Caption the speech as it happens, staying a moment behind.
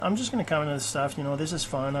I'm just going to comment on this stuff. You know, this is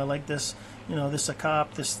fun. I like this. You know, this is a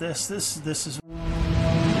cop. This is.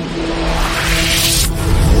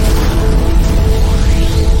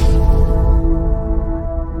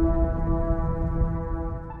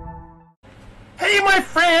 Hey, my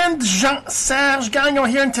friend, Jean-Serge Gagnon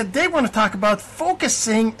here, and today we're going to talk about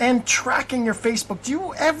focusing and tracking your Facebook. Do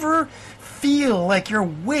you ever feel like you're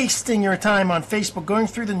wasting your time on Facebook, going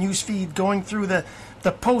through the news feed, going through the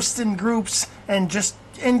posts in groups, and just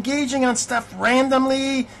engaging on stuff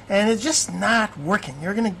randomly, and it's just not working?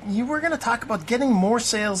 We're gonna talk about getting more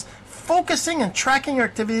sales, focusing and tracking your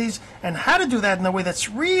activities, and how to do that in a way that's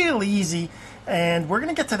really easy. And we're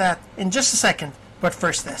gonna get to that in just a second. But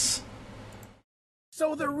first, this.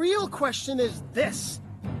 So the real question is this: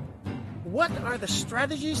 what are the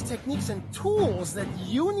strategies, techniques, and tools that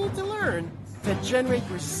you need to learn to generate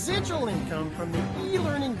residual income from the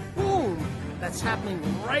e-learning boom that's happening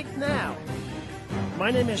right now?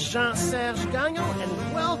 My name is Jean-Serge Gagnon,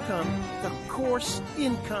 and welcome to Course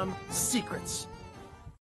Income Secrets.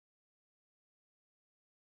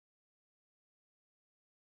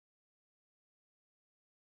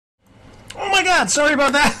 Oh my God, sorry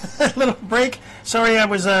about that little break. Sorry, I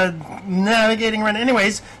was navigating around.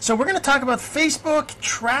 Anyways, so we're going to talk about Facebook,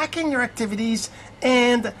 tracking your activities,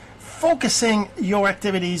 and focusing your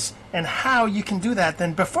activities, and how you can do that.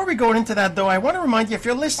 Then before we go into that, though, I want to remind you, if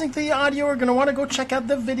you're listening to the audio, you're going to want to go check out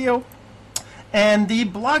the video and the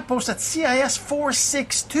blog post at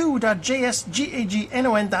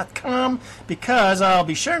cis462.jsgagnon.com, because I'll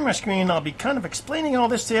be sharing my screen. I'll be kind of explaining all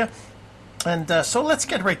this to you. And so let's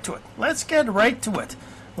get right to it. Let's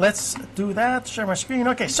do that. Share my screen.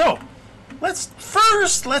 Okay, so let's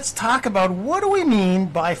talk about what do we mean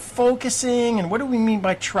by focusing and what do we mean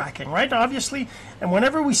by tracking, right? Obviously, and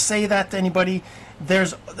whenever we say that to anybody,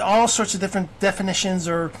 there's all sorts of different definitions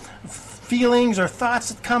or feelings or thoughts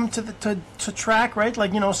that come to track, right?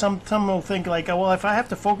 Like, you know, some will think like, oh, well, if I have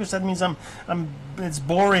to focus, that means it's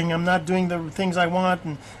boring. I'm not doing the things I want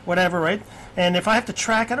and whatever, right? And if I have to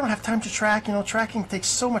track, I don't have time to track. You know, tracking takes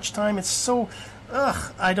so much time. It's so,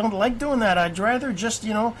 I don't like doing that. I'd rather just,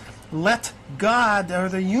 you know, let God or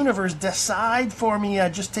the universe decide for me. I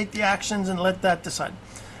just take the actions and let that decide.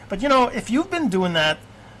 But, you know, if you've been doing that,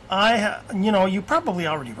 you probably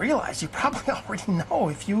already realize, you probably already know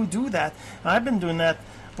if you do that. I've been doing that,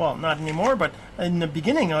 well, not anymore, but in the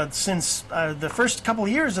beginning, since the first couple of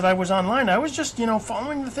years that I was online, I was just, you know,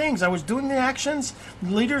 following the things. I was doing the actions.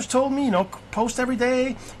 Leaders told me, you know, post every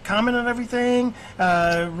day, comment on everything,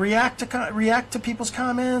 react to people's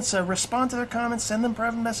comments, respond to their comments, send them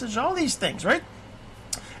private messages, all these things, right?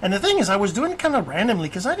 And the thing is, I was doing it kind of randomly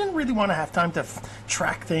because I didn't really want to have time to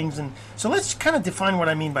track things. And so let's kind of define what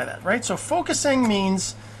I mean by that, right? So focusing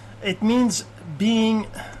means being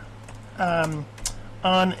on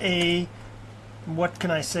a, what can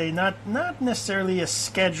I say? Not necessarily a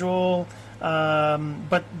schedule,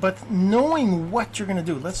 but knowing what you're going to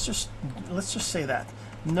do. Let's just say that,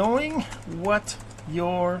 knowing what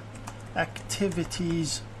your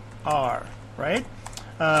activities are, right?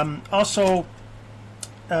 Also.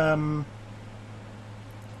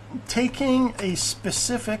 Taking a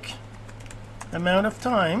specific amount of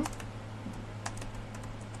time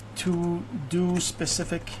to do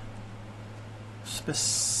specific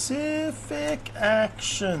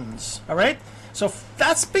actions. All right, so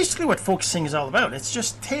that's basically what focusing is all about. It's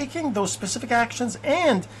just taking those specific actions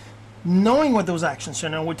and knowing what those actions are.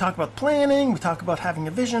 Now, we talk about planning, we talk about having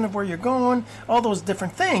a vision of where you're going, all those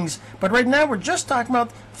different things, but right now we're just talking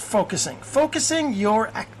about focusing your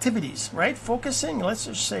activities, right? Focusing, let's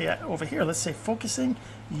just say over here, let's say focusing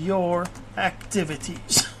your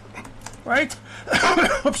activities, right?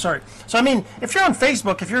 Oops, sorry. So I mean, if you're on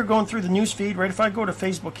Facebook, if you're going through the news feed, right? If I go to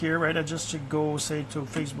Facebook here, right, I just should go, say, to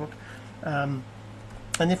Facebook,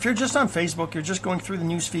 and if you're just on Facebook, you're just going through the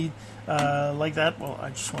news feed like that. Well, I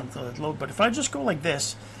just want to let it load. But if I just go like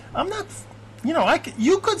this, I'm not, you know,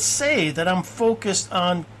 you could say that I'm focused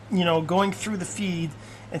on, you know, going through the feed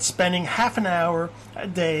and spending half an hour a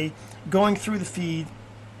day going through the feed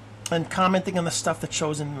and commenting on the stuff that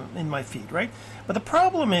shows in my feed, right? But the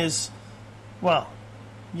problem is, well,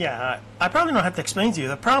 yeah, I probably don't have to explain to you.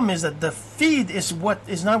 The problem is that the feed is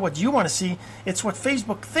not what you want to see. It's what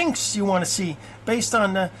Facebook thinks you want to see based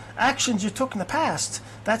on the actions you took in the past.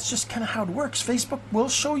 That's just kind of how it works. Facebook will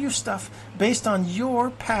show you stuff based on your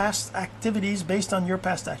past activities, based on your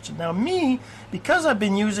past action. Now me, because I've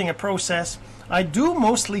been using a process, I do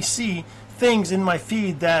mostly see things in my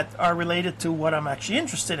feed that are related to what I'm actually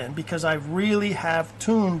interested in, because I really have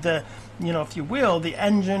tuned the, if you will, the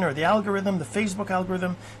engine or the algorithm, the Facebook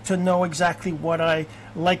algorithm, to know exactly what I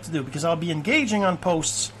like to do, because I'll be engaging on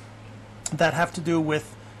posts that have to do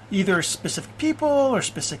with either specific people or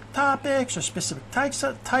specific topics or specific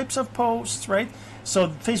types of posts, right? So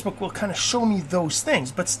Facebook will kind of show me those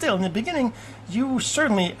things. But still, in the beginning, you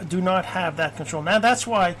certainly do not have that control. Now, that's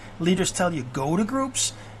why leaders tell you go to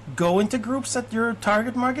groups, go into groups that your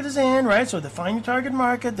target market is in, right? So define your target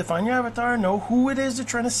market, define your avatar, know who it is you're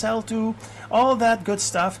trying to sell to, all that good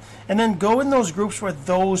stuff, and then go in those groups where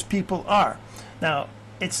those people are. Now,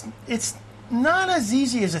 it's not as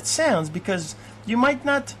easy as it sounds, because you might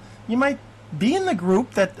be in the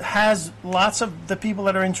group that has lots of the people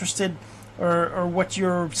that are interested or what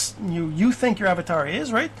you think your avatar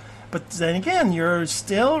is, right? But then again, you're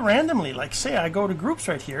still randomly, like say I go to groups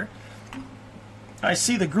right here, I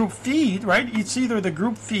see the group feed, right? It's either the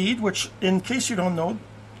group feed, which in case you don't know,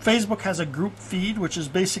 Facebook has a group feed, which is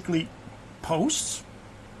basically posts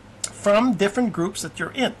from different groups that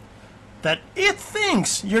you're in, that it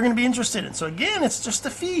thinks you're going to be interested in. So again, it's just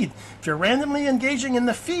a feed. If you're randomly engaging in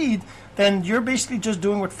the feed, then you're basically just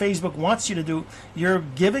doing what Facebook wants you to do. You're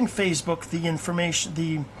giving Facebook the information,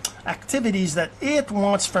 the activities that it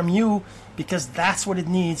wants from you, because that's what it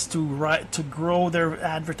needs to grow their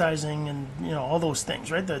advertising and all those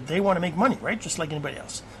things, right? They want to make money, right? Just like anybody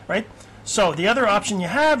else, right? So the other option you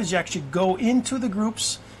have is you actually go into the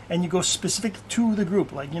groups and you go specific to the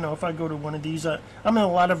group. Like, if I go to one of these, I'm in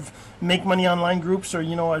a lot of make money online groups or,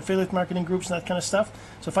 affiliate marketing groups and that kind of stuff.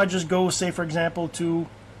 So if I just go, say, for example, to,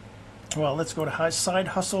 well, let's go to side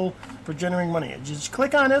hustle for generating money. You just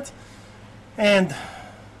click on it and,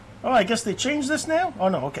 oh, I guess they changed this now? Oh,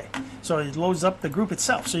 no, okay. So it loads up the group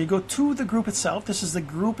itself. So you go to the group itself. This is the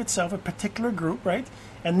group itself, a particular group, right?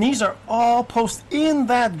 And these are all posts in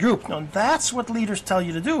that group. Now, that's what leaders tell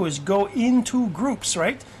you to do, is go into groups,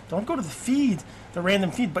 right? Don't go to the feed, the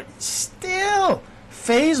random feed. But still,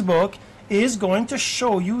 Facebook is going to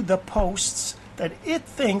show you the posts that it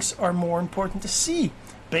thinks are more important to see,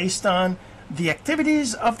 based on the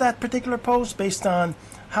activities of that particular post, based on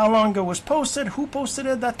how long ago it was posted, who posted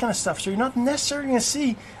it, that kind of stuff. So you're not necessarily going to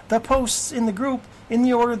see the posts in the group in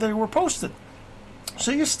the order they were posted.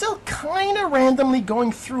 So you're still kind of randomly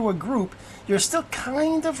going through a group. You're still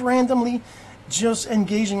kind of randomly just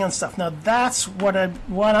engaging on stuff. Now that's what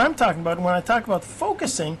I'm talking about when I talk about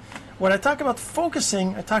focusing. When I talk about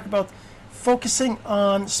focusing, I talk about focusing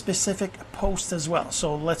on specific posts as well.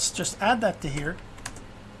 So let's just add that to here.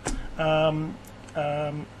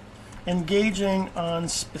 Engaging on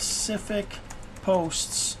specific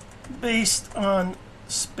posts based on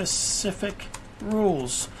specific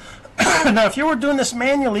rules. Now, if you were doing this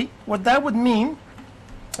manually, what that would mean,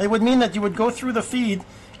 it would mean that you would go through the feed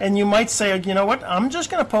and you might say, you know what, I'm just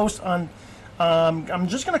going to post on, I'm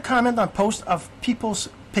just going to comment on posts of people's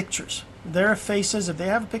pictures, their faces. If they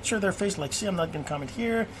have a picture of their face, like, see, I'm not going to comment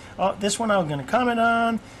here. Oh, this one I'm going to comment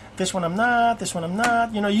on. This one I'm not. This one I'm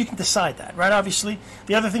not. You can decide that, right? Obviously,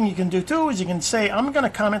 the other thing you can do too is you can say, I'm going to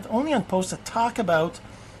comment only on posts that talk about,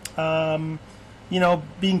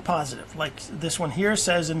 being positive. Like this one here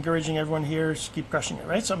says, encouraging everyone here to keep crushing it,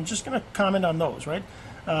 right? So I'm just going to comment on those, right?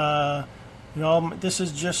 This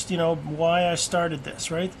is just, why I started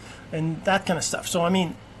this, right? And that kind of stuff. So, I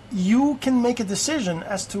mean, you can make a decision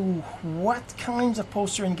as to what kinds of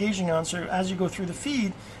posts you're engaging on. So as you go through the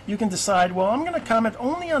feed, you can decide, well, I'm going to comment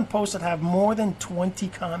only on posts that have more than 20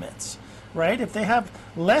 comments, right? If they have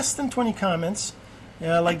less than 20 comments,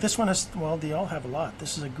 like this one has, well, they all have a lot.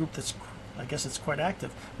 This is a group that's, I guess it's quite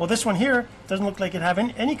active. Well, this one here doesn't look like it have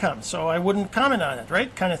any comments, so I wouldn't comment on it,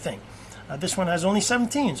 right? Kind of thing. This one has only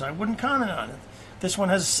 17, so I wouldn't comment on it. This one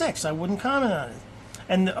has 6, I wouldn't comment on it.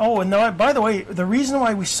 And by the way, the reason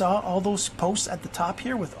why we saw all those posts at the top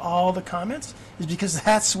here with all the comments is because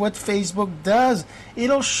that's what Facebook does.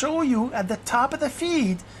 It'll show you at the top of the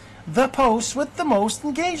feed the posts with the most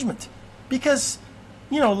engagement. Because,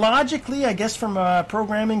 logically, I guess from a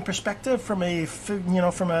programming perspective, from a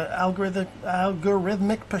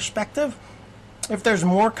algorithmic perspective, if there's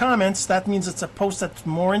more comments, that means it's a post that's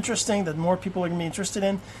more interesting, that more people are going to be interested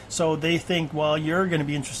in. So they think, well, you're going to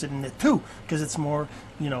be interested in it too, because it's more,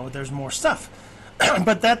 there's more stuff.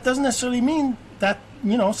 But that doesn't necessarily mean that,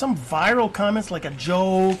 some viral comments like a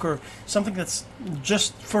joke or something that's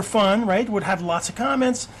just for fun, right, would have lots of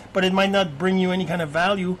comments, but it might not bring you any kind of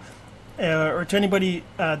value, or to anybody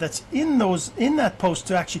that's in that post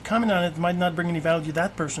to actually comment on it, might not bring any value to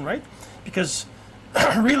that person, right? Because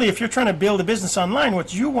really, if you're trying to build a business online,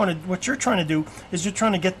 what you're trying to do is you're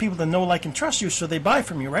trying to get people to know, like, and trust you so they buy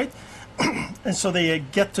from you, right? And so they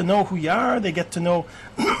get to know who you are. They get to know.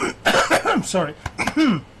 I'm sorry.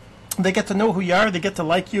 They get to know who you are. They get to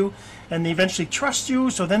like you, and they eventually trust you.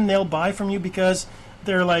 So then they'll buy from you because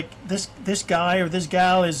they're like, this guy or this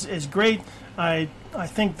gal is great. I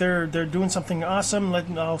think they're doing something awesome.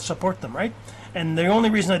 I'll support them, right? And the only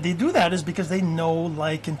reason that they do that is because they know,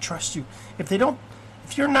 like, and trust you.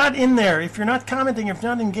 If you're not in there, if you're not commenting, if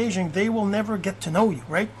you're not engaging, they will never get to know you,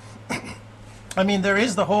 right? I mean, there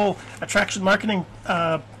is the whole attraction marketing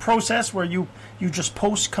process where you just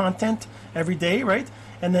post content every day, right?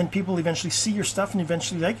 And then people eventually see your stuff and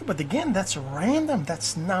eventually like it. But again, that's random.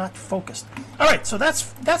 That's not focused. All right, so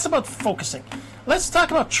that's about focusing. Let's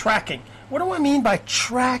talk about tracking. What do I mean by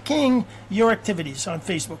tracking your activities on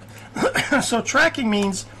Facebook? So tracking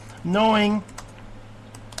means knowing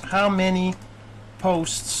how many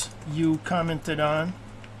posts you commented on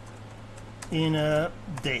in a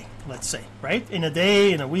day, let's say, right? In a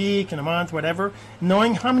day, in a week, in a month, whatever.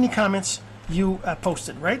 Knowing how many comments you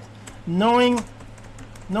posted, right? Knowing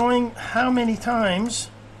how many times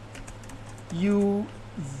you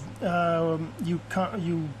let's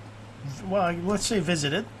say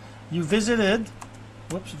visited. You visited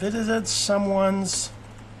someone's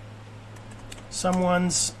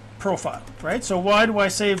profile, right? So why do I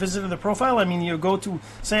say visited the profile? I mean, you go to,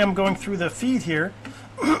 say I'm going through the feed here.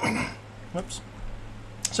 Whoops.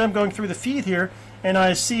 So I'm going through the feed here, and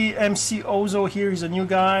I see MC Ozo here. He's a new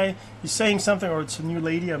guy. He's saying something, or it's a new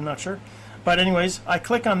lady. I'm not sure. But anyways, I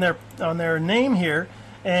click on their name here,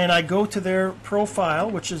 and I go to their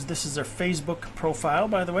profile, this is their Facebook profile,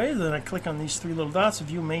 by the way. Then I click on these three little dots,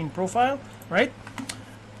 view main profile, right?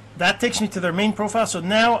 That takes me to their main profile. So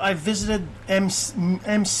now I visited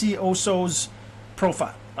MC Oso's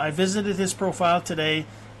profile. I visited his profile today.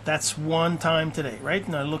 That's one time today, right?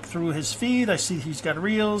 And I look through his feed. I see he's got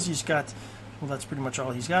reels. Well, that's pretty much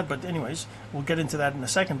all he's got. But anyways, we'll get into that in a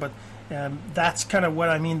second. But that's kind of what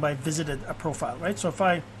I mean by visited a profile, right? So if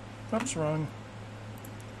oops, wrong.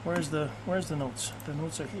 Where's the notes? The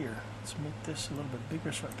notes are here. Let's make this a little bit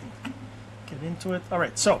bigger so I can get into it. All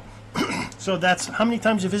right, so so that's how many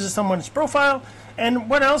times you visit someone's profile, and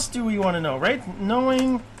what else do we want to know, right?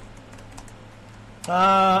 Knowing,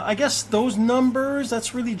 I guess those numbers.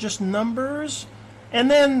 That's really just numbers, and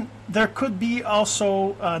then there could be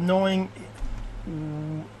also knowing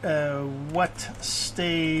what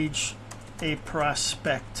stage a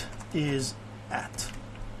prospect is at,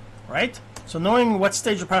 right? So knowing what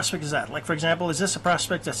stage a prospect is at. Like, for example, is this a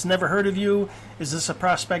prospect that's never heard of you? Is this a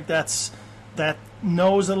prospect that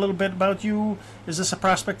knows a little bit about you? Is this a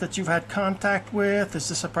prospect that you've had contact with? Is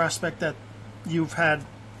this a prospect that you've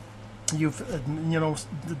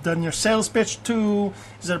done your sales pitch to?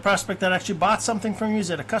 Is it a prospect that actually bought something from you? Is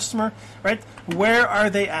it a customer, right? Where are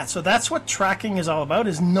they at? So that's what tracking is all about,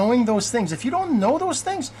 is knowing those things. If you don't know those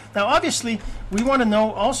things, now obviously we want to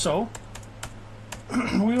know also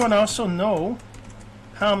we want to also know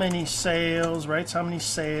how many sales, right? So how many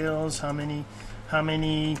sales, how many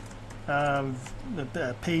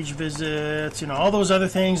page visits, all those other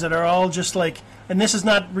things that are all just like, and this is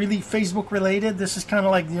not really Facebook related. This is kind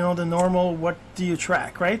of like, the normal, what do you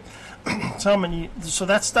track, right? So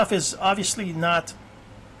that stuff is obviously not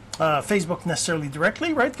Facebook necessarily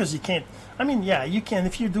directly, right? Because you can't, you can,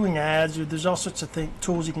 if you're doing ads, there's all sorts of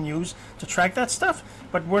tools you can use to track that stuff,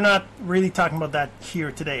 but we're not really talking about that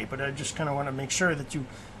here today. But I just kind of want to make sure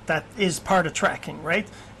that is part of tracking, right?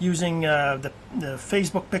 Using the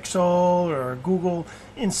Facebook pixel or Google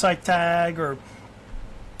Insight tag or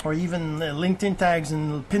even LinkedIn tags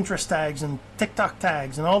and Pinterest tags and TikTok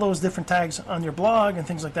tags and all those different tags on your blog and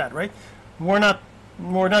things like that, right? We're not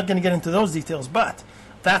going to get into those details, but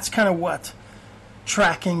that's kind of what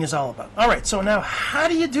tracking is all about. All right, so now how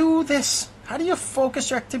do you do this? How do you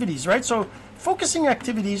focus your activities, right? So focusing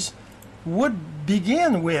activities would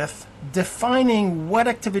begin with defining what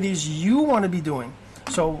activities you want to be doing.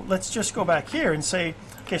 So let's just go back here and say,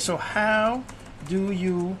 okay, so how do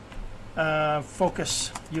you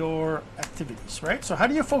focus your activities, right? So how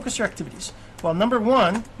do you focus your activities? Well, number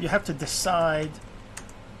one, you have to decide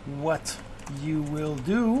what you will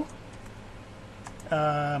do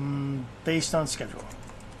based on schedule,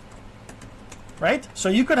 right? So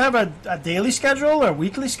you could have a daily schedule, a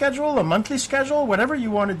weekly schedule, a monthly schedule, whatever you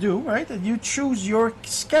want to do, right? And you choose your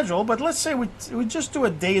schedule, but let's say we just do a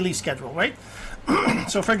daily schedule, right?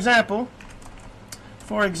 So for example,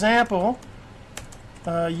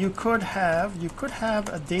 you could have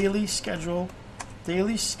a daily schedule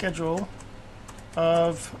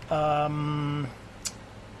of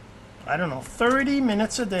I don't know, 30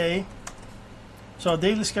 minutes a day. So a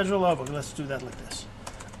daily schedule of, let's do that like this.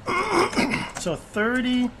 So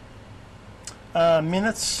 30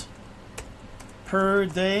 minutes per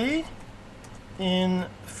day in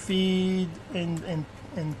feed and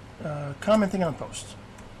commenting on posts.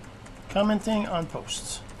 Commenting on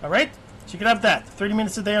posts. All right? So you could have that. 30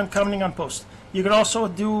 minutes a day on commenting on posts. You could also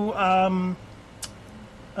do,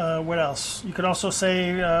 what else? You could also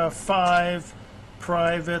say 5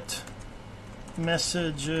 private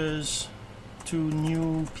messages to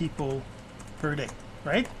new people per day,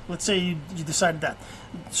 right? Let's say you decided that.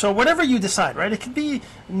 So whatever you decide, right? It could be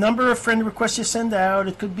number of friend requests you send out.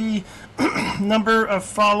 It could be number of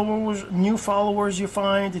followers, new followers you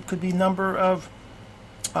find. It could be number of,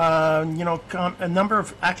 a number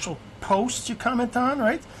of actual posts you comment on,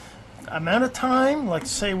 right? Amount of time. Like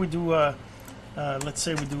say we do, let's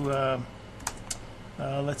say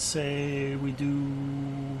we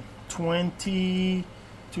do 20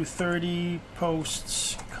 to 30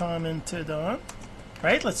 posts commented on,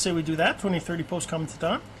 right? Let's say we do that, 20, 30 posts commented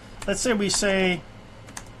on. Let's say we say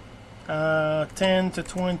 10 to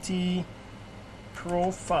 20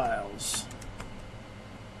 profiles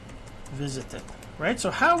visited, right? So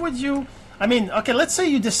how would you, okay, let's say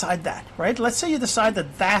you decide that, right? Let's say you decide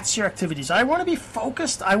that that's your activities. I want to be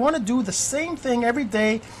focused. I want to do the same thing every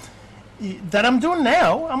day that I'm doing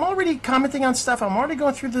now. I'm already commenting on stuff. I'm already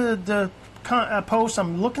going through the posts.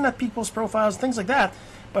 I'm looking at people's profiles, things like that.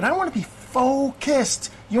 But I want to be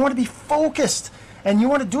focused. You want to be focused. And you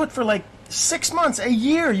want to do it for like 6 months, a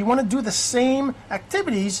year. You want to do the same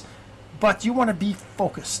activities, but you want to be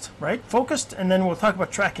focused, right? Focused, and then we'll talk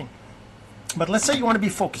about tracking. But let's say you want to be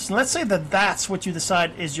focused. And let's say that that's what you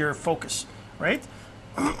decide is your focus, right?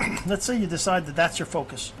 Let's say you decide that that's your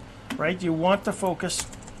focus, right? You want to focus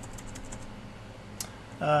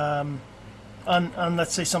on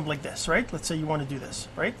let's say something like this, right? Let's say you want to do this,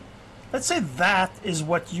 right? Let's say that is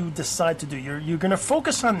what you decide to do. You're going to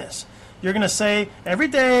focus on this. You're going to say every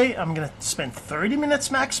day I'm going to spend 30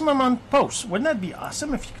 minutes maximum on posts. Wouldn't that be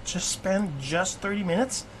awesome if you could just spend just 30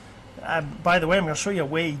 minutes? By the way, I'm going to show you a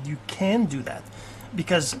way you can do that,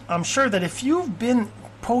 because I'm sure that if you've been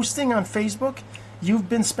posting on Facebook, you've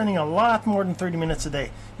been spending a lot more than 30 minutes a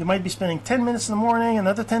day. You might be spending 10 minutes in the morning,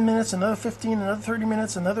 another 10 minutes, another 15, another 30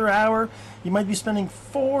 minutes, another hour. You might be spending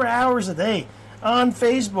 4 hours a day on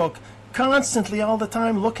Facebook, constantly all the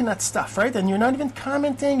time looking at stuff, right? And you're not even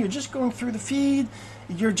commenting. You're just going through the feed.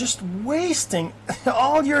 You're just wasting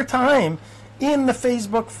all your time in the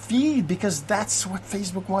Facebook feed, because that's what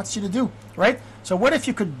Facebook wants you to do, right? So what if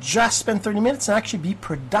you could just spend 30 minutes and actually be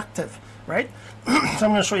productive, right? So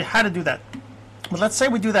I'm going to show you how to do that. But let's say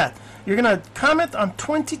we do that. You're going to comment on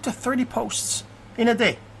 20 to 30 posts in a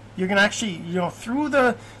day. You're going to actually, through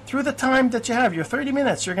the time that you have, your 30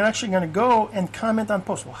 minutes, you're actually going to go and comment on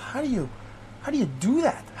posts. Well, how do you do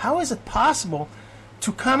that? How is it possible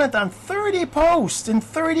to comment on 30 posts in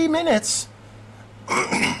 30 minutes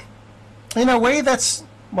in a way that's,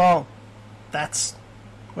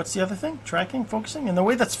 what's the other thing? Tracking, focusing, in a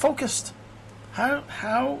way that's focused.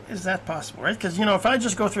 How is that possible, right? Because, if I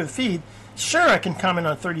just go through the feed, sure, I can comment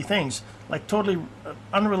on 30 things, like totally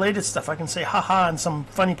unrelated stuff. I can say haha and some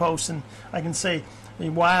funny posts, and I can say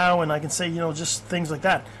wow, and I can say, just things like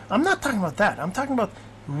that. I'm not talking about that. I'm talking about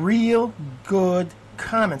real good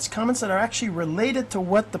comments that are actually related to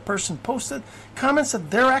what the person posted, comments that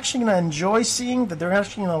they're actually going to enjoy seeing, that they're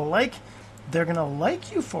actually going to like. They're going to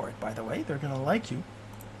like you for it, by the way. They're going to like you.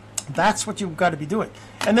 That's what you've got to be doing.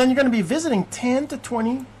 And then you're going to be visiting 10 to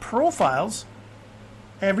 20 profiles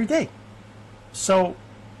every day. So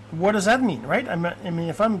what does that mean, right?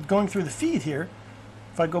 If I'm going through the feed here,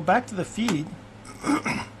 if I go back to the feed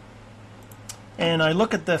and I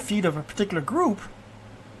look at the feed of a particular group,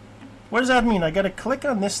 what does that mean? I got to click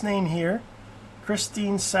on this name here,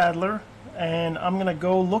 Christine Sadler, and I'm going to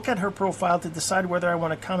go look at her profile to decide whether I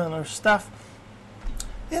want to comment on her stuff.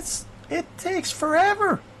 It takes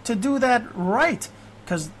forever to do that right,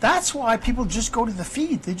 because that's why people just go to the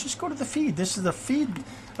feed. They just go to the feed. This is the feed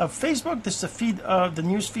of Facebook. This is the feed of the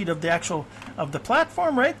news feed of the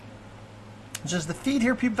platform, right? Just the feed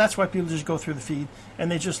here, people. That's why people just go through the feed, and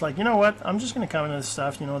they just like, you know what? I'm just going to comment on this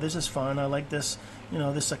stuff. This is fun. I like this.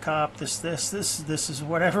 This is a cop. This is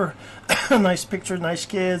whatever. Nice picture, nice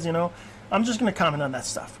kids. I'm just going to comment on that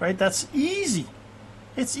stuff, right? That's easy.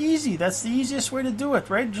 It's easy. That's the easiest way to do it,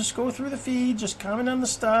 right? Just go through the feed, just comment on the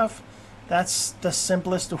stuff. That's the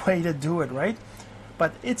simplest way to do it, right?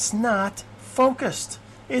 But it's not focused.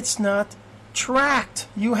 It's not tracked.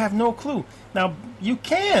 You have no clue. Now, you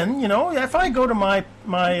can, if I go to my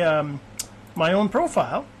own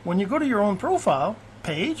profile, when you go to your own profile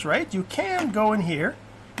page, right, you can go in here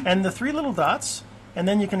and the 3 little dots, and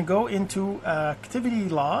then you can go into activity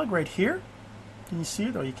log right here. Can you see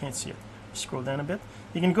it? Oh, you can't see it. scroll down a bit.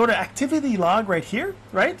 You can go to activity log right here,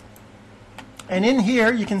 right? And in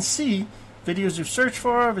here you can see videos you've searched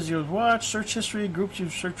for, videos you've watched, search history, groups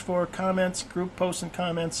you've searched for, comments, group posts and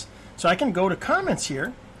comments. So I can go to comments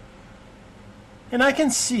here, and I can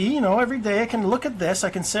see, every day I can look at this. I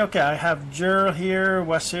can say, okay, I have Gerald here,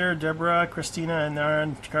 Wes here, Deborah, Christina, and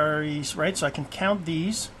Aaron, Caris, right? So I can count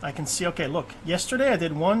these. I can see, okay, look, yesterday I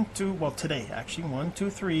did today actually, 1, 2,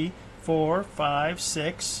 3, 4, 5,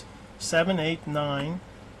 6, 7, 8, 9,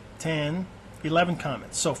 10, 11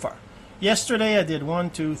 comments so far. Yesterday I did 1,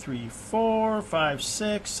 2, 3, 4, 5,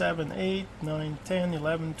 6, 7, 8, 9, 10,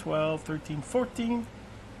 11, 12, 13, 14.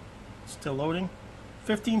 Still loading.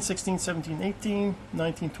 15, 16, 17, 18,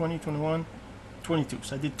 19, 20, 21, 22.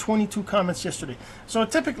 So I did 22 comments yesterday. So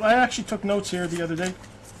typically, I actually took notes here the other day,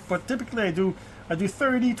 but typically I do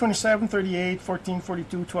 30, 27, 38, 14,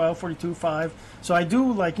 42, 12, 42, 5. So I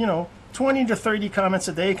do 20 to 30 comments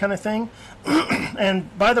a day kind of thing.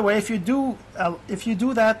 And by the way, if you do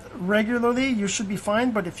that regularly, you should be fine.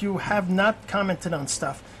 But if you have not commented on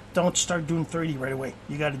stuff, don't start doing 30 right away.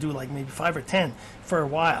 You got to do maybe 5 or 10 for a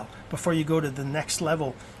while before you go to the next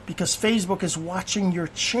level, because Facebook is watching your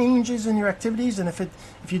changes in your activities, and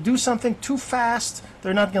if you do something too fast,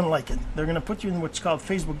 they're not going to like it. They're going to put you in what's called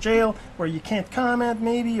Facebook jail, where you can't comment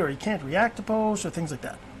maybe, or you can't react to posts or things like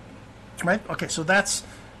that. Right? Okay, so that's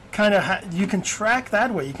kind of you can track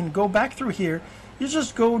that way. You can go back through here. You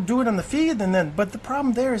just go do it on the feed, but the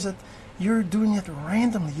problem there is that you're doing it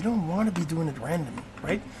randomly. You don't want to be doing it randomly,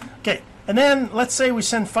 right? Okay, and then let's say we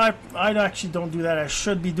send 5. I actually don't do that. I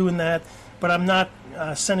should be doing that, but I'm not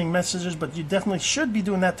sending messages. But you definitely should be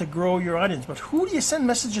doing that to grow your audience. But who do you send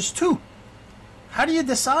messages to? How do you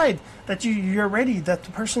decide that you're ready, that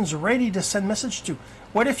the person's ready to send message to?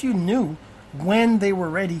 What if you knew when they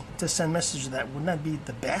were ready to send messages? That wouldn't that be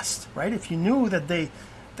the best, right? If you knew that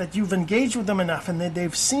you've engaged with them enough, and that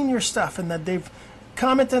they've seen your stuff, and that they've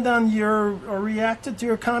commented on or reacted to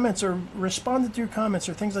your comments, or responded to your comments,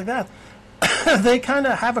 or things like that, they kind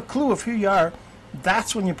of have a clue of who you are.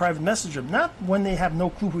 That's when you private message them, not when they have no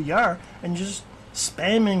clue who you are and you're just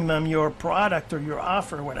spamming them your product or your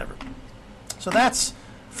offer or whatever. So that's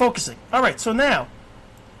focusing. All right, so now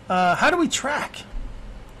how do we track?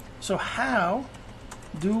 So how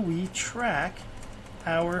do we track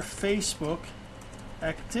our Facebook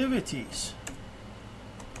activities?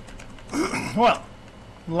 Well,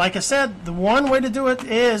 like I said, the one way to do it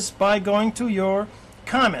is by going to your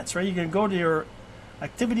comments, right? You can go to your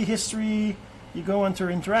activity history, you go into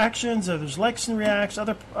interactions, there's likes and reacts,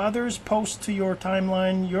 others post to your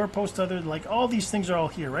timeline, your post to others, all these things are all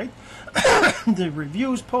here, right? The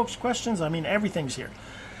reviews, posts, questions, everything's here.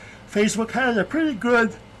 Facebook has a pretty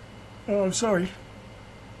good, Facebook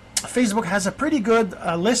has a pretty good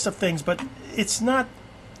list of things, but it's not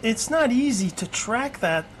easy to track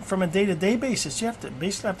that from a day-to-day basis. You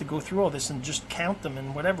have to go through all this and just count them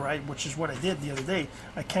and whatever, which is what I did the other day.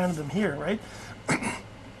 I counted them here, right?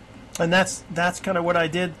 And that's kind of what I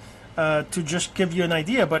did to just give you an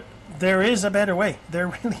idea. But there is a better way. There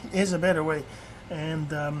really is a better way. And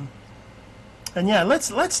yeah,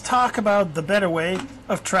 let's talk about the better way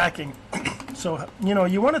of tracking. So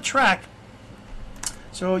you want to track.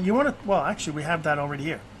 So you want to. Well, actually, we have that already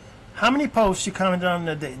here. How many posts you commented on in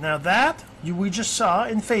a day? Now that we just saw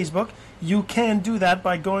in Facebook, you can do that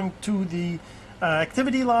by going to the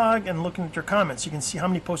activity log and looking at your comments. You can see how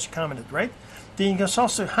many posts you commented, right? Then you can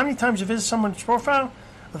also how many times you visit someone's profile.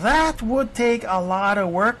 That would take a lot of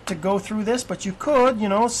work to go through this, but you could,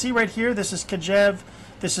 see right here. This is Kajev,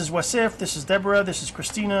 this is Wasif, this is Deborah, this is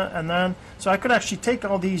Christina, and then so I could actually take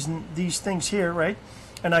all these things here, right?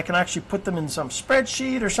 And I can actually put them in some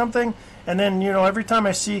spreadsheet or something, and then every time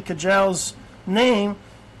I see Kajel's name,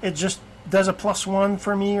 it just does a +1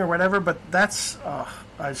 for me or whatever. But that's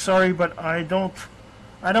I'm sorry, but I don't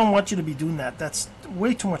want you to be doing that. That's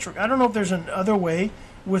way too much work. I don't know if there's another way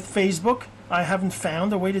with Facebook. I haven't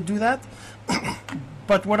found a way to do that.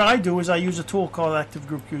 But what I do is I use a tool called Active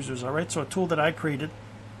Group Users. All right, so a tool that I created.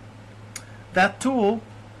 That tool,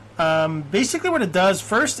 basically, what it does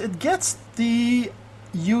first, it gets the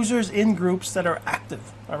users in groups that are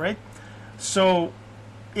active. All right, so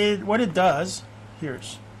what it does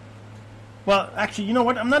well, actually, you know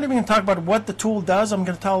what, I'm not even going to talk about what the tool does. I'm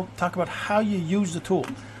going to talk about how you use the tool.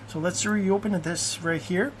 So let's reopen this right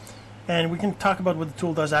here, and we can talk about what the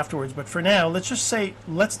tool does afterwards. But for now,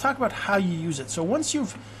 let's talk about how you use it. So once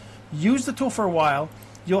you've used the tool for a while,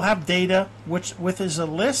 you'll have data which is a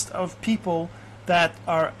list of people that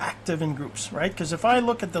are active in groups, right? Because if I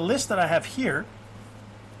look at the list that I have here,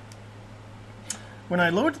 when I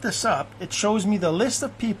load this up, it shows me the list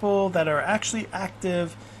of people that are actually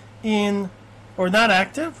active in, or not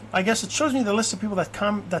active, I guess it shows me the list of people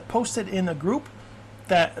that posted in a group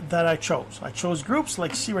that I chose. I chose groups,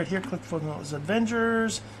 like see right here, ClickFunnels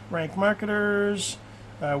Avengers, Rank Marketers,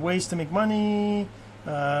 Ways to Make Money.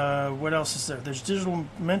 What else is there? There's digital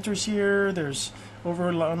mentors here. There's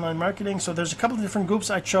overall online marketing. So there's a couple of different groups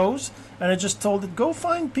I chose, and I just told it, go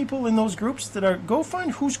find people in those groups go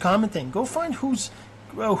find who's commenting, go find who's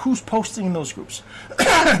posting in those groups.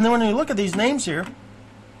 And then when you look at these names here,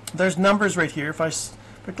 there's numbers right here. If I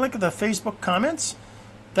click at the Facebook comments,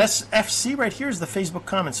 that's FC right here is the Facebook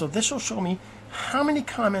comments. So this will show me how many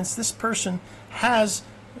comments this person has.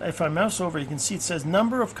 If I mouse over, you can see it says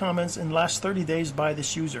number of comments in the last 30 days by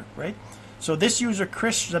this user, right? So this user,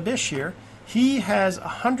 Chris Zabish here, he has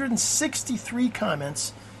 163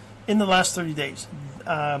 comments in the last 30 days.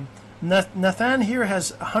 Nathan here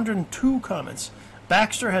has 102 comments.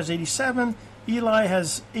 Baxter has 87. Eli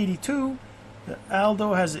has 82.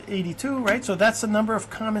 Aldo has 82, right? So that's the number of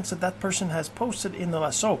comments that person has posted in the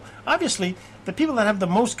last. So obviously, the people that have the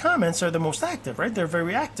most comments are the most active, right? They're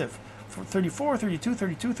very active. 34, 32,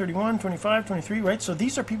 32, 31, 25, 23, right? So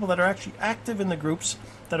these are people that are actually active in the groups,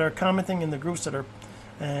 that are commenting in the groups, that are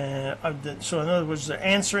so in other words, they're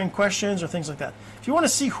answering questions or things like that. If you want to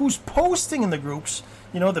see who's posting in the groups,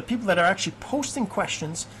 the people that are actually posting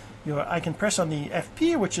questions, I can press on the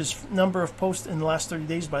FP, which is number of posts in the last 30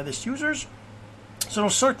 days by this users. So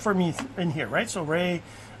it'll search for me in here, right? So Ray,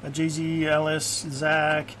 JZ, Ellis,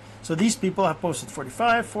 Zach. So these people have posted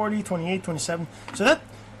 45, 40, 28, 27.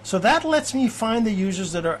 So that lets me find the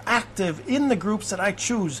users that are active in the groups that I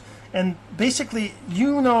choose. And basically,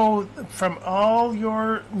 from all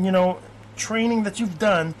your, training that you've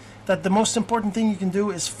done, that the most important thing you can do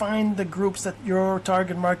is find the groups that your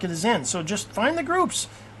target market is in. So just find the groups.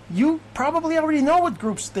 You probably already know what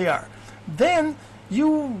groups they are. Then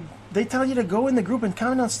they tell you to go in the group and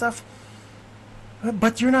comment on stuff,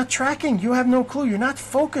 but you're not tracking. You have no clue. You're not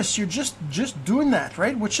focused. You're just doing that,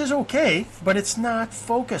 right? Which is okay, but it's not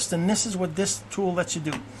focused. And this is what this tool lets you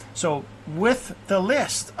do. So with the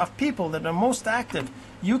list of people that are most active,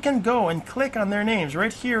 you can go and click on their names.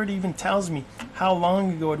 Right here, it even tells me how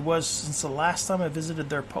long ago it was since the last time I visited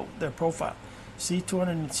their profile. See,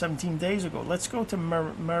 217 days ago. Let's go to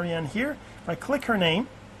Marianne here. If I click her name,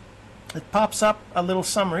 it pops up a little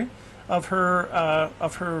summary of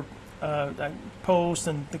her post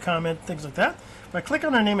and the comment, things like that. If I click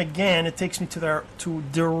on her name again, it takes me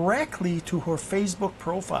directly to her Facebook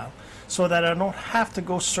profile, so that I don't have to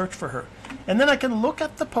go search for her. And then I can look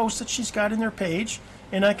at the posts that she's got in her page,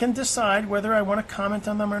 and I can decide whether I want to comment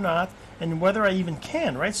on them or not, and whether I even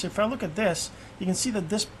can, right? So if I look at this, you can see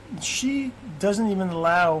that she doesn't even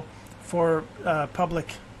allow for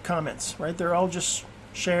public comments, right? They're all just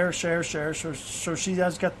share. So she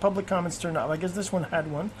has got public comments turned off. I guess this one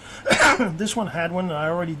had one. This one had one, and I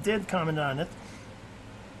already did comment on it.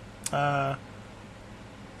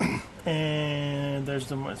 And there's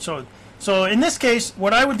the one. So in this case,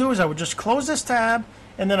 what I would do is I would just close this tab,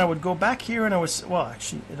 and then I would go back here, and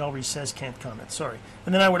actually, it already says can't comment. Sorry.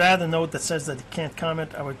 And then I would add a note that says that it can't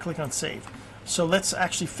comment. I would click on save. So let's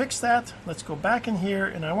actually fix that. Let's go back in here,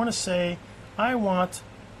 and I want to say I want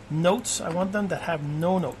notes. I want them that have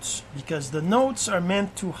no notes, because the notes are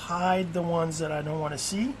meant to hide the ones that I don't want to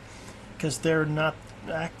see, because they're not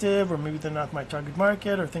active, or maybe they're not my target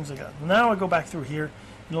market, or things like that. Now I go back through here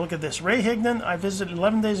and look at this. Ray Higdon, I visited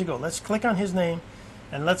 11 days ago. Let's click on his name,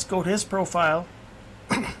 and let's go to his profile.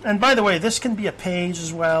 And by the way, this can be a page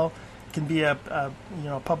as well. It can be a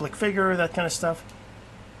public figure, that kind of stuff.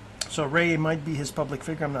 So Ray might be his public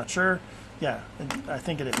figure. I'm not sure. Yeah, I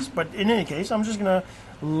think it is. But in any case, I'm just going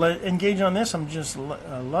to engage on this. I'm just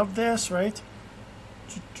love this, right?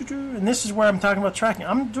 And this is where I'm talking about tracking.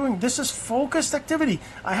 This is focused activity.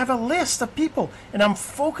 I have a list of people, and I'm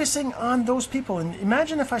focusing on those people. And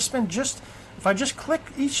imagine if I just click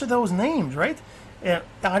each of those names, right?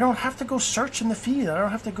 I don't have to go search in the feed. I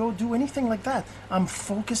don't have to go do anything like that. I'm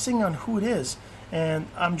focusing on who it is, and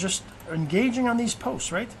I'm just engaging on these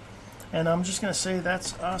posts, right? And I'm just going to say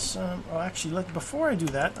that's awesome. Oh, actually, before I do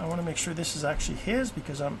that, I want to make sure this is actually his,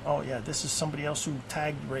 because this is somebody else who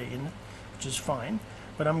tagged Ray in it, which is fine.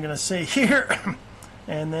 But I'm going to say here,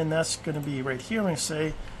 and then that's going to be right here. I'm going to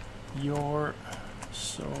say, you're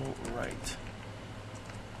so right.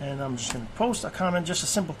 And I'm just going to post a comment, just a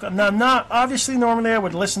simple comment. Now, obviously, normally I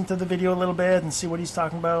would listen to the video a little bit and see what he's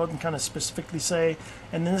talking about and kind of specifically say.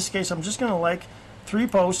 And in this case, I'm just going to like 3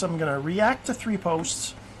 posts. I'm going to react to 3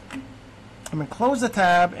 posts. I'm going to close the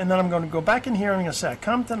tab, and then I'm going to go back in here, and I'm going to say I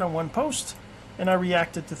commented on 1 post, and I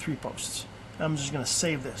reacted to 3 posts. I'm just going to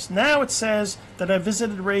save this. Now it says that I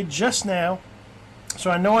visited Ray just now, So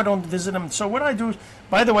I know I don't visit them. So what I do,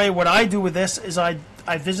 by the way, what I do with this is I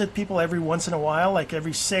visit people every once in a while, like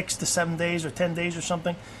every 6 to 7 days or 10 days or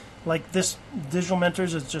something. Like this Digital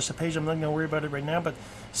Mentors is just a page. I'm not going to worry about it right now. But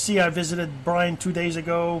see, I visited Brian 2 days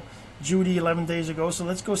ago, Judy 11 days ago. So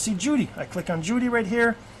let's go see Judy. I click on Judy right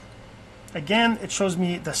here. Again, it shows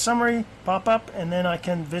me the summary pop up, and then I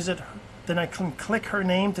can visit her. Then I can click her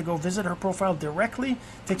name to go visit her profile directly.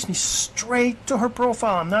 Takes me straight to her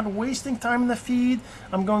profile. I'm not wasting time in the feed.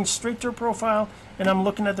 I'm going straight to her profile, and I'm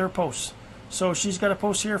looking at their posts. So she's got a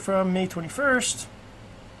post here from May 21st.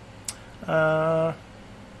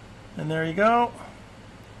 And there you go.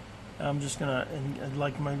 I'm just gonna, and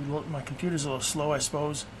like my computer's a little slow, I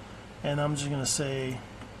suppose, and I'm just gonna say,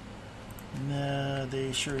 nah,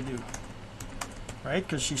 they sure do, right?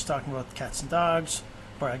 Because she's talking about cats and dogs,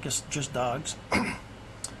 or I guess just dogs.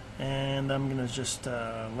 And I'm gonna just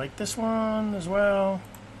like this one as well.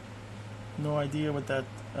 No idea what that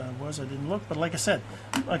was. I didn't look, but like I said,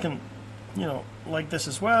 I can, like this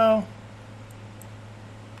as well.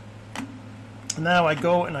 Now I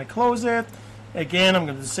go and I close it. Again, I'm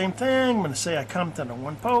going to do the same thing. I'm going to say I commented on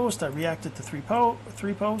one post. I reacted to three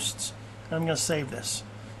posts. And I'm going to save this.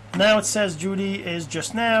 Now it says Judy is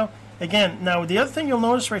just now. Again, now the other thing you'll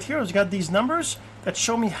notice right here is I've got these numbers that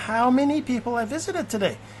show me how many people I visited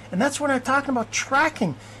today. And that's when I'm talking about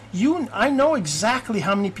tracking. I know exactly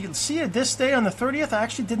how many people. See, this day on the 30th, I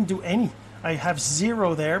actually didn't do any. I have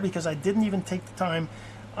 0 there because I didn't even take the time.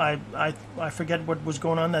 I forget what was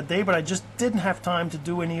going on that day, but I just didn't have time to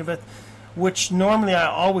do any of it, which normally I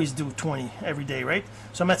always do 20 every day, right?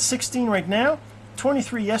 So I'm at 16 right now,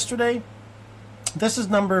 23 yesterday. This is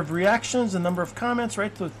number of reactions, the number of comments,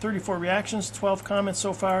 right? So 34 reactions, 12 comments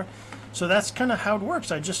so far. So that's kind of how it works.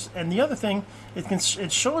 And the other thing,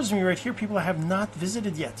 it shows me right here people I have not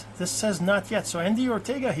visited yet. This says not yet. So Andy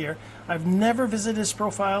Ortega here, I've never visited his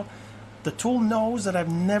profile. The tool knows that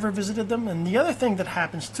I've never visited them. And the other thing that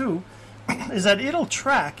happens too is that it'll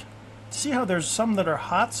track. See how there's some that are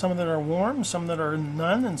hot, some that are warm, some that are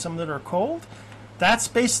none, and some that are cold? That's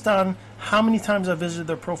based on how many times I visited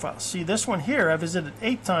their profile. See, this one here, I visited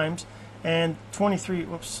 8 times and 23.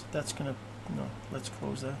 Whoops, that's going to, no, let's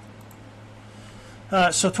close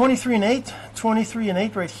that. So 23 and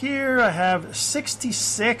 8 right here. I have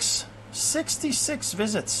 66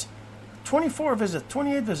 visits. 24 visits,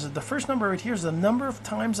 28 visits. The first number right here is the number of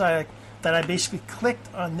times that I basically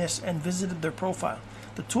clicked on this and visited their profile.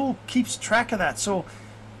 The tool keeps track of that. So,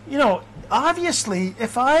 obviously,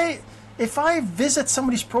 if I visit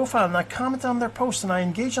somebody's profile and I comment on their post and I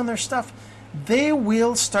engage on their stuff, they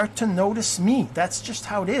will start to notice me. That's just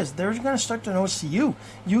how it is. They're going to start to notice you.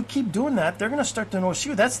 You keep doing that, they're going to start to notice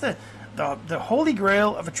you. That's the holy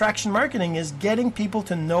grail of attraction marketing, is getting people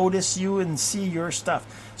to notice you and see your stuff.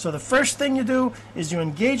 So the first thing you do is you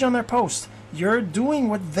engage on their post. You're doing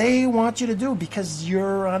what they want you to do because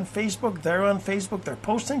you're on Facebook, they're on Facebook, they're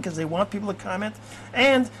posting because they want people to comment.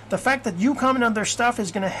 And the fact that you comment on their stuff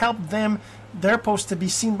is going to help their post to be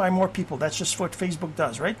seen by more people. That's just what Facebook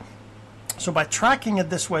does, right? So by tracking it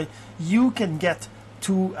this way, you can get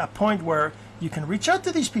to a point where you can reach out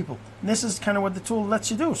to these people. And this is kind of what the tool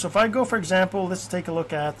lets you do. So if I go, for example, let's take a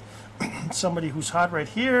look at somebody who's hot right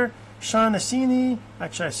here. Sean Assini.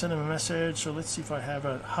 Actually, I sent him a message, so let's see if I have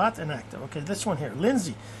a hot and active. Okay, this one here,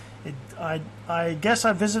 Lindsay. I guess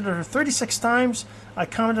I visited her 36 times. I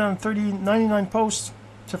commented on 99 posts.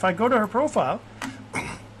 So if I go to her profile,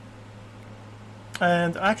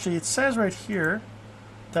 and actually it says right here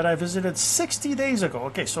that I visited 60 days ago.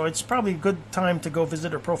 Okay, so it's probably a good time to go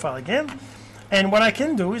visit her profile again. And what I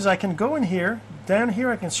can do is I can go in here, down here,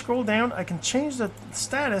 I can scroll down, I can change the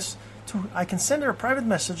status to, I can send her a private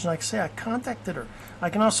message, and I can say I contacted her. I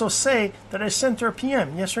can also say that I sent her a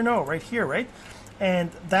PM, yes or no, right here, right?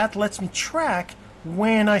 And that lets me track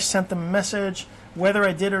when I sent them a message, whether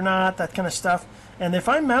I did or not, that kind of stuff. And if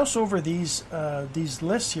I mouse over these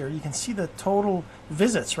lists here, you can see the total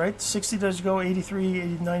visits, right? 60 days ago, 83,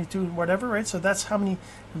 80, 92, whatever, right? So that's how many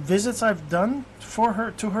visits I've done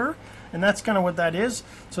to her. And that's kind of what that is.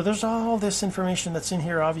 So there's all this information that's in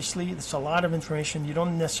here, obviously. It's a lot of information. You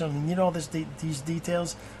don't necessarily need all these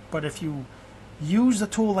details. But if you use a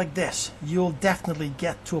tool like this, you'll definitely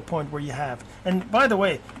get to a point where you have. And by the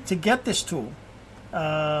way, to get this tool,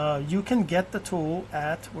 you can get the tool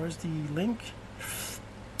at, where's the link?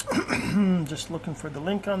 Just looking for the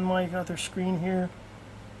link on my other screen here.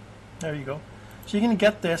 There you go. So you can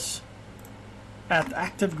get this at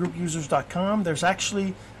activegroupusers.com. There's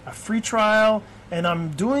actually a free trial, and I'm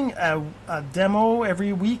doing a demo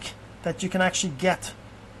every week that you can actually get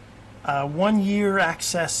 1 year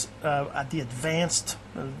access at the advanced,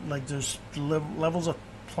 like there's levels of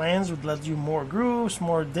plans would let you more groups,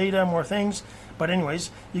 more data, more things. But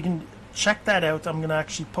anyways, you can check that out. I'm going to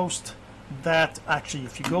actually post that. Actually,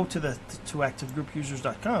 if you go to the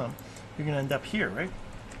toactivegroupusers.com, you're going to end up here, right?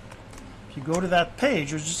 If you go to that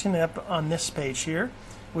page, you're just going to end up on this page here,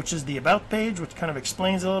 which is the About page, which kind of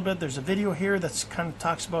explains a little bit. There's a video here that's kind of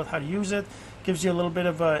talks about how to use it, gives you a little bit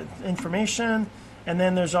of information, and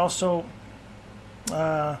then there's also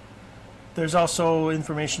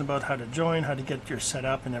information about how to join, how to get your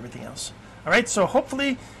setup, and everything else. All right, so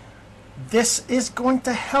hopefully this is going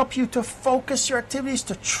to help you to focus your activities,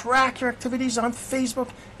 to track your activities on Facebook,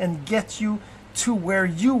 and get you to where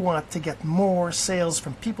you want to get more sales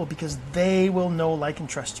from people, because they will know, like, and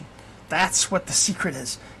trust you. That's what the secret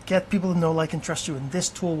is. Get people to know, like, and trust you, and this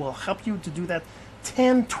tool will help you to do that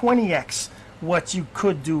 10, 20x what you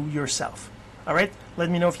could do yourself. All right, let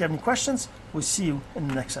me know if you have any questions. We'll see you in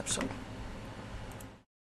the next episode.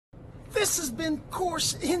 This has been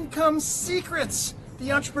Course Income Secrets,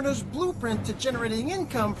 the entrepreneur's blueprint to generating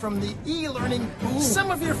income from the e-learning boom.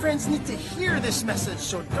 Some of your friends need to hear this message,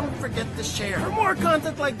 so don't forget to share. For more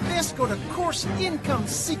content like this, go to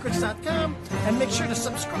CourseIncomeSecrets.com and make sure to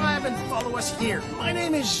subscribe and follow us here. My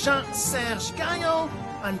name is Jean-Serge Gagnon.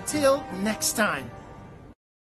 Until next time.